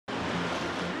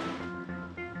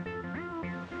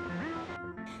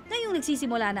Ngayong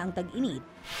nagsisimula na ang tag-init,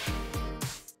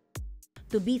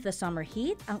 to beat the summer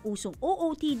heat, ang usong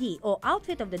OOTD o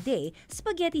Outfit of the Day,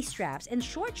 spaghetti straps and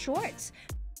short shorts.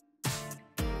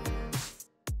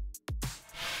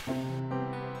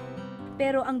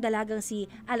 Pero ang dalagang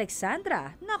si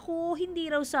Alexandra, naku,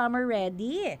 hindi raw summer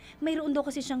ready. Mayroon daw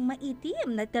kasi siyang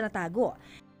maitim na tinatago.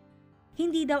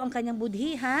 Hindi daw ang kanyang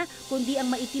budhi ha, kundi ang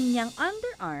maitim niyang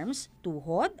underarms,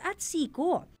 tuhod at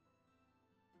siko.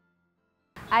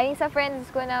 Ayon sa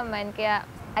friends ko naman, kaya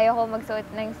ayoko magsuot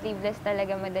ng sleeveless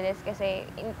talaga madalas kasi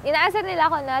inaasar nila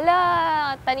ako na,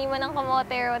 taniman ng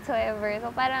kamote or whatsoever.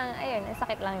 So parang, ayun,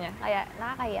 sakit lang niya. Kaya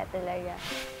nakakahiya talaga.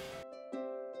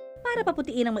 Para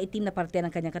paputiin ang maitim na parte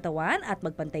ng kanyang katawan at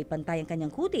magpantay-pantay ang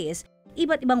kanyang kutis,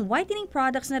 iba't ibang whitening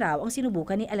products na raw ang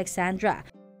sinubukan ni Alexandra.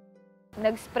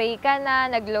 Nag-spray ka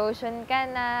na, nag-lotion ka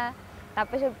na,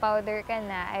 tapos nag-powder ka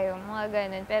na, ayun, mga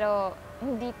ganun. Pero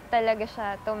hindi talaga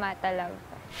siya tumatalaw.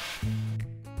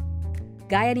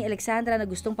 Gaya ni Alexandra na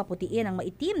gustong paputiin ang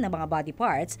maitim na mga body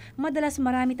parts, madalas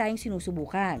marami tayong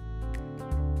sinusubukan.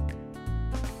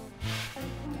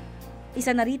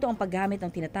 Isa na rito ang paggamit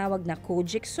ng tinatawag na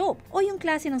kojic soap o yung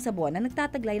klase ng sabon na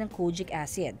nagtataglay ng kojic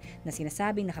acid na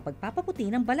sinasabing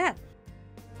nakapagpapaputi ng balat.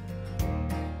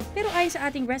 Pero ayon sa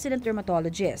ating resident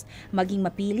dermatologist, maging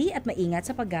mapili at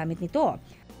maingat sa paggamit nito.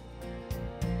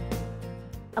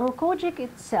 Ang kojic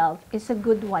itself is a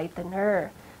good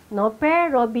whitener. No,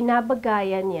 pero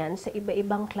binabagayan yan sa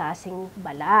iba-ibang klaseng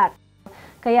balat.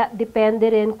 Kaya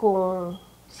depende rin kung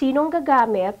sinong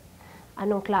gagamit,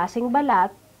 anong klaseng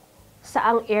balat,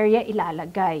 saang area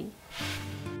ilalagay.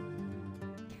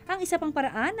 Ang isa pang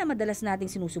paraan na madalas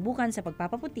nating sinusubukan sa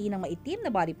pagpapaputi ng maitim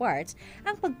na body parts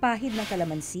ang pagpahid ng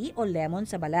kalamansi o lemon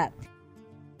sa balat.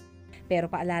 Pero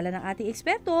paalala ng ating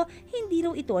eksperto, hindi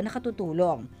raw ito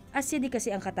nakatutulong. Acidic kasi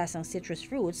ang katas ng citrus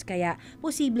fruits kaya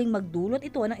posibleng magdulot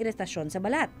ito ng iritasyon sa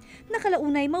balat.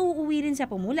 Nakalaunay mauuwi rin sa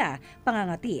pumula,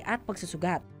 pangangati at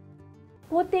pagsusugat.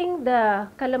 Putting the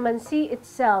calamansi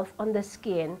itself on the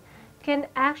skin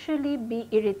can actually be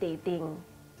irritating,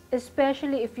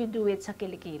 especially if you do it sa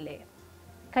kili-kili.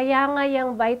 Kaya nga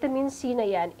yung vitamin C na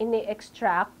yan,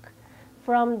 ini-extract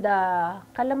from the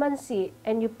calamansi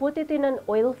and you put it in an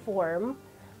oil form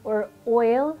or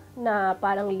oil na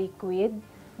parang liquid,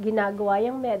 ginagawa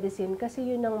yung medicine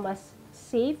kasi yun ang mas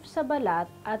safe sa balat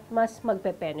at mas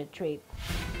magpe-penetrate.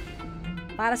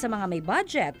 Para sa mga may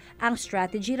budget, ang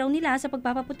strategy raw nila sa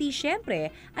pagpapaputi syempre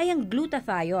ay ang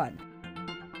glutathione.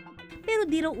 Pero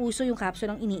di raw uso yung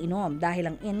capsule ang iniinom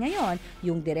dahil ang in ngayon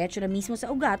yung diretso na mismo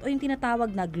sa ugat o yung tinatawag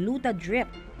na gluta drip.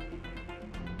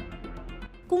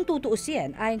 Kung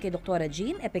tutuusin, ayon kay Dr.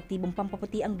 Jean, epektibong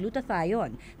pampaputi ang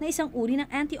glutathione na isang uri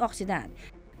ng antioxidant.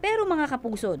 Pero mga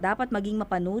kapuso, dapat maging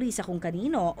mapanuri sa kung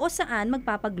kanino o saan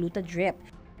magpapagluta drip.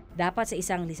 Dapat sa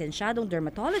isang lisensyadong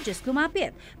dermatologist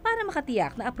lumapit para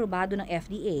makatiyak na aprobado ng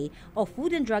FDA o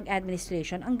Food and Drug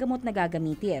Administration ang gamot na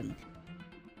gagamitin.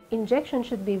 Injection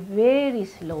should be very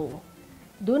slow.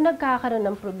 Doon nagkakaroon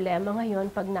ng problema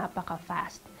ngayon pag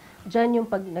napaka-fast. Diyan yung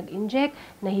pag nag-inject,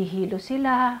 nahihilo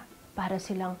sila, para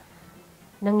silang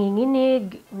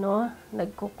nanginginig, no?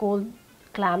 Nagko-cold,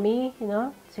 clammy,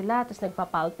 sila, tapos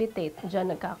nagpa-palpitate.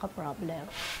 Diyan nagkaka-problem.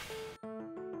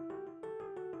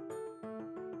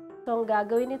 So, ang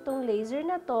gagawin nitong laser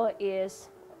na to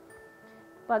is,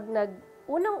 pag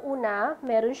unang-una,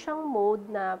 meron siyang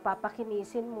mode na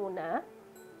papakinisin muna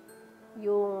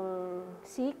yung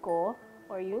siko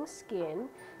or yung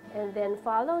skin, and then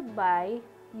followed by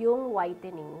yung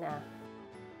whitening na.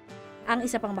 Ang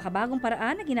isa pang makabagong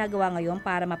paraan na ginagawa ngayon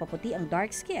para mapaputi ang dark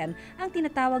skin ang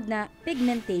tinatawag na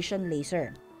pigmentation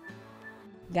laser.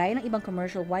 Gaya ng ibang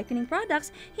commercial whitening products,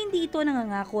 hindi ito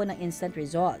nangangako ng instant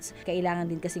results. Kailangan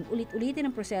din kasing ulit-ulitin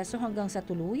ang proseso hanggang sa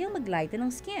tuluyang mag-lighten ang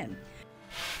skin.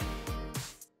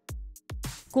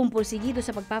 Kung porsigido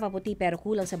sa pagpapaputi pero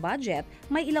kulang sa budget,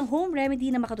 may ilang home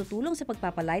remedy na makatutulong sa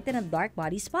pagpapalighten ng dark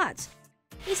body spots.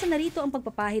 Isa na rito ang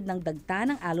pagpapahid ng dagta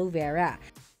ng aloe vera.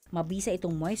 Mabisa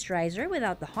itong moisturizer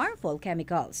without the harmful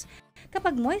chemicals.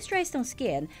 Kapag moisturized ang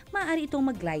skin, maaari itong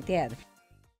mag-lighten.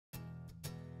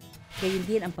 Gayun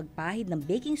din ang pagpahid ng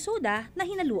baking soda na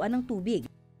hinaluan ng tubig.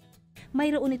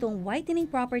 Mayroon itong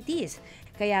whitening properties,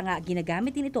 kaya nga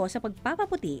ginagamit din ito sa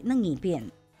pagpapaputi ng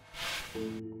ngipin.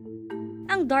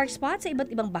 Ang dark spot sa iba't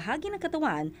ibang bahagi ng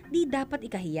katawan di dapat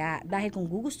ikahiya dahil kung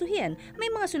gugustuhin, may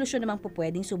mga solusyon namang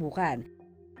pupwedeng subukan.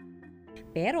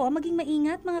 Pero maging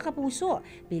maingat mga kapuso,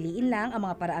 piliin lang ang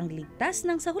mga paraang ligtas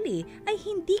nang sa huli ay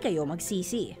hindi kayo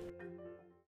magsisi.